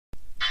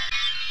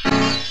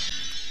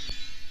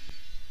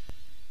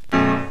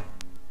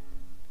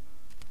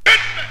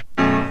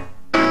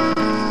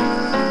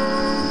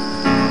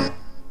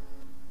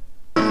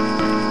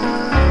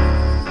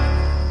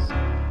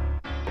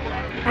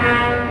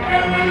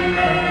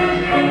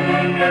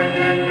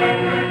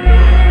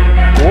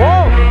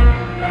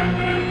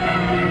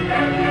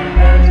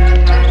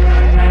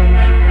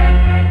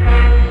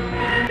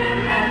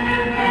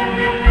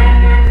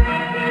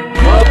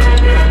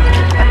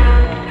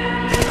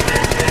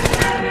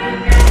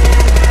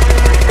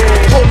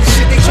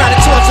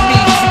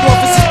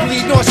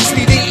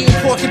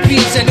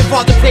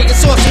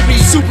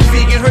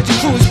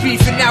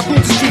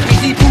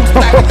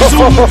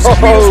Zulus,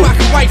 Beatles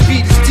rockin' white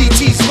beaters,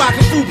 DTs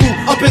rockin' FUBU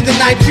up in the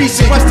night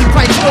precinct. Rusty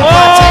pipes, no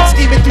contact,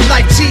 scheming through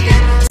life cheating.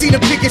 Seen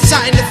a big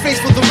shot in the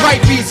face for the right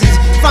reasons.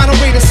 Find a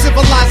way to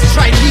civilize and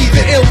try heathen.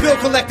 The ill bill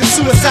collector,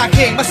 suicide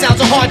king. My sounds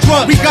are hard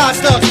drugs. We God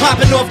thugs,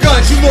 popping off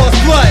guns. You lost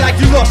blood like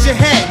you lost your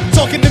head.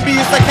 Talking to me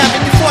is like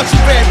having your fortune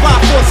read. Rob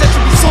for a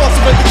century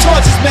sorcerer, the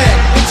charge is mad.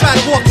 They try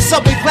to walk the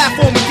subway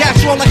platform and gas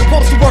you on like a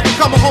postal worker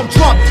coming home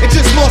drunk and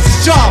just lost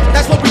his job.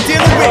 That's what we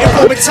dealing with in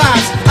Roman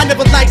times. I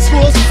never liked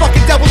schools.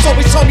 Fucking devils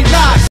always told me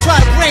lies. Try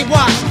to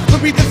brainwash,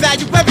 but read the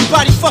value.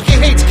 Everybody fucking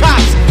hates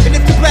cops. And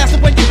if you blast it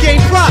when you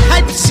game prop,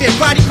 hyper shit,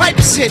 body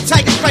piper shit,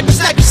 tiger stripe,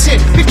 sniper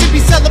shit. Picture me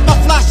selling my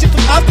fly shit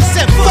from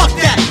opposite. Fuck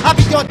that. I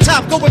be on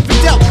top, going for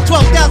Del.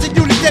 12,000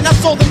 units, then I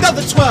sold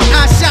another 12.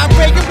 I shot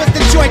Reagan with the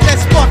joint that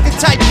sparked the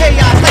type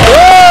chaos.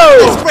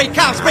 Let's break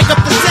cops, break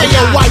up the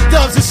seance. White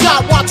doves and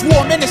shot, watch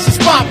war, menace and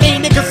spot.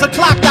 Ain't niggas are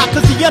clocked out,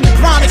 cause the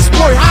underground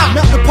exploit high.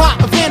 Melt the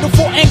pot, a vandal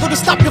for angle to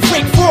stop your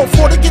fake fraud.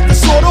 For to get the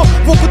sword off,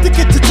 vocal to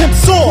get to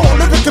Tim's sword.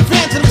 Lyric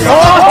evangelist,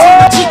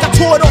 I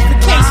tore it off the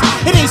case.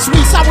 It ain't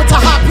sweet, I went to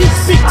hot piece.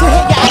 Speak to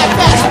hit ya at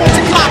fast, won't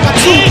you clock? I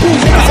two fools,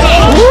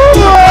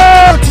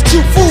 niggas to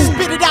two fools.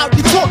 Spit it out,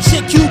 you talk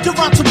shit, you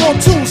Durant to more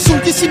tunes.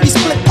 Soon you see me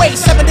split ways,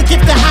 7 to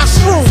give the house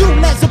room.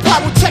 Soon as the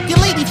power check, your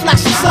lady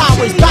flashing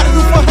sideways. Battle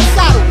for her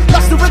saddle,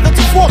 lost the rhythm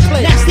to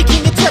foreplay. Nasty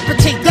king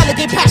interpretate,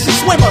 delegate passion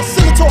swimmer.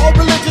 Senator or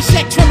religious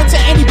check, trimmer to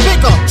any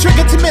bigger.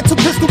 Trigger to mental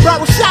pistol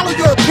barrel, shallow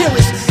your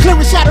appearance. Clear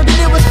and shadow the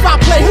nearest spot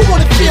play, who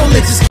wanna feel it?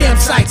 Religious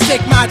campsites,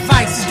 take my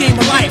advice, it's game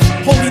of life.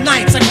 Holy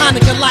nights,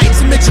 iconic lights,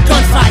 amid your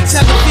gunfights.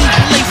 Have a feed,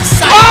 laser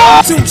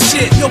sight. Doom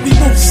shit, yo, we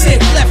move sick.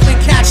 Left and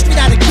catch, straight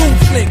out of goon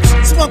flicks.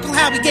 So Uncle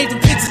Howie gave them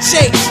kids a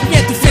chase. We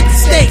ran through 50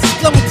 states,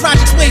 glowing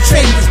projects, way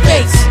trading his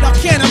base. Y'all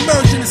can't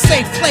emerge in a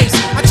safe place.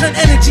 I turn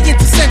energy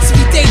into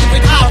sensory data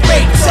with high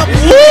rates. Up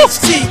with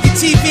HT, your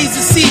TVs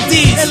and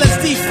CDs.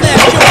 LSD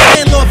flash, you're a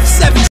landlord for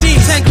 7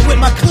 G's. Tangle with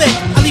my click,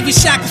 I leave you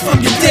shackles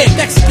from your dick.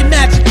 Mexican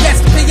magic,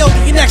 best peyote,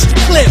 an extra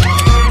clip.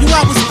 You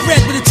I was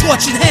bred with a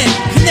tortured head,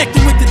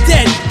 connecting with the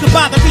dead.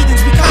 Goodbye the readings,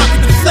 we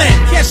conquered and fled.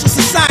 Cashless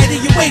society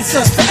awaits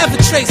us, forever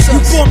trace us.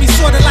 You bore me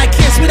sorta like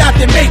kids without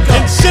their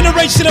makeup.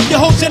 Generation of your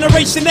whole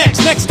generation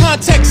X. Next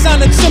context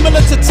sounding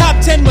similar to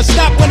top 10. Must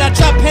stop when I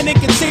drop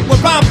panic and think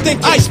what I'm thinking.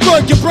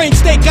 Iceberg, your brain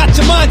state got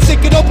your mind sick.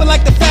 It open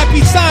like the fat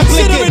beat sign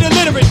blinking. Consider it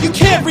illiterate, you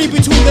can't read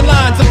between the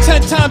lines. I'm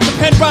 10 times the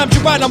pen rhymes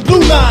you write on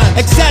blue line.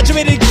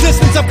 Exaggerated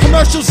existence of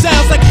commercial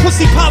sounds like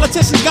pussy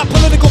politicians got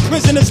political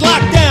prisoners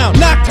locked down.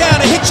 Knocked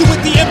down and hit you with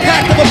the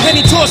impact of a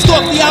penny tossed off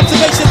the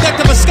observation deck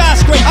of a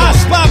skyscraper. I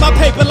spy my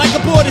paper like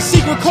a board of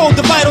secret code,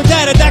 the vital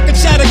data that can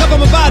shatter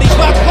government bodies.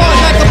 Rock hard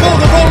like a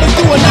boulder rolling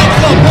through a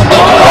nightclub.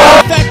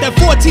 The fact that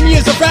 14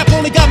 years of rap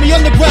only got me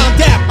underground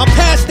dap. I'm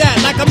past that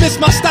like I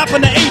missed my stop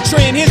on the A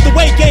train. Here's the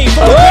weight game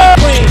from the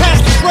great brain.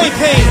 Past the spray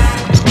pain.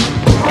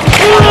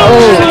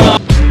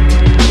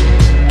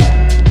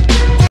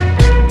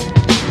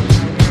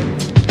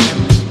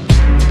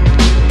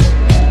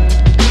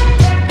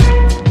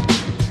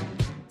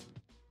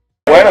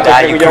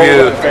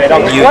 Dajocrew,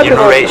 new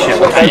generation,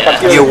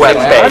 new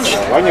webpage,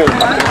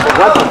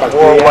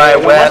 World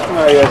Wide Web,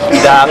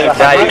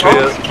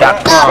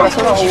 Dajocrew.com.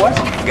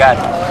 Got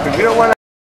it.